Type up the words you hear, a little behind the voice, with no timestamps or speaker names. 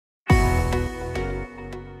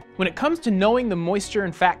When it comes to knowing the moisture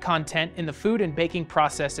and fat content in the food and baking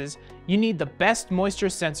processes, you need the best moisture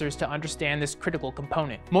sensors to understand this critical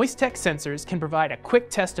component. MoistTech sensors can provide a quick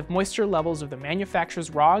test of moisture levels of the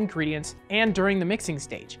manufacturer's raw ingredients and during the mixing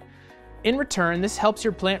stage. In return, this helps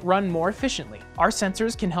your plant run more efficiently. Our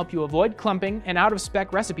sensors can help you avoid clumping and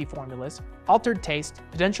out-of-spec recipe formulas, altered taste,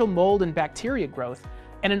 potential mold and bacteria growth,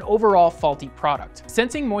 and an overall faulty product.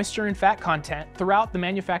 Sensing moisture and fat content throughout the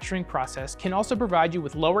manufacturing process can also provide you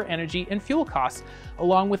with lower energy and fuel costs,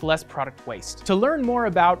 along with less product waste. To learn more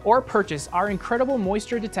about or purchase our incredible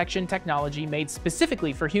moisture detection technology made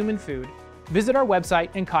specifically for human food, visit our website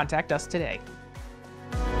and contact us today.